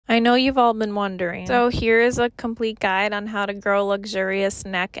know you've all been wondering. So here is a complete guide on how to grow luxurious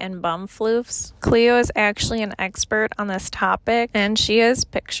neck and bum floofs. Cleo is actually an expert on this topic, and she has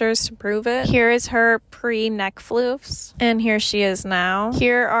pictures to prove it. Here is her pre-neck floofs, and here she is now.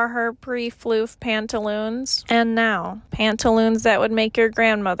 Here are her pre-floof pantaloons, and now. Pantaloons that would make your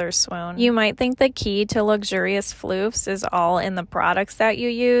grandmother swoon. You might think the key to luxurious floofs is all in the products that you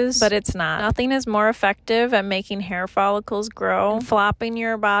use, but it's not. Nothing is more effective at making hair follicles grow than flopping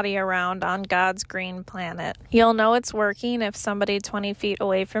your body around on God's green planet. You'll know it's working if somebody 20 feet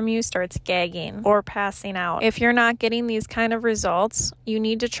away from you starts gagging or passing out. If you're not getting these kind of results, you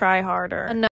need to try harder.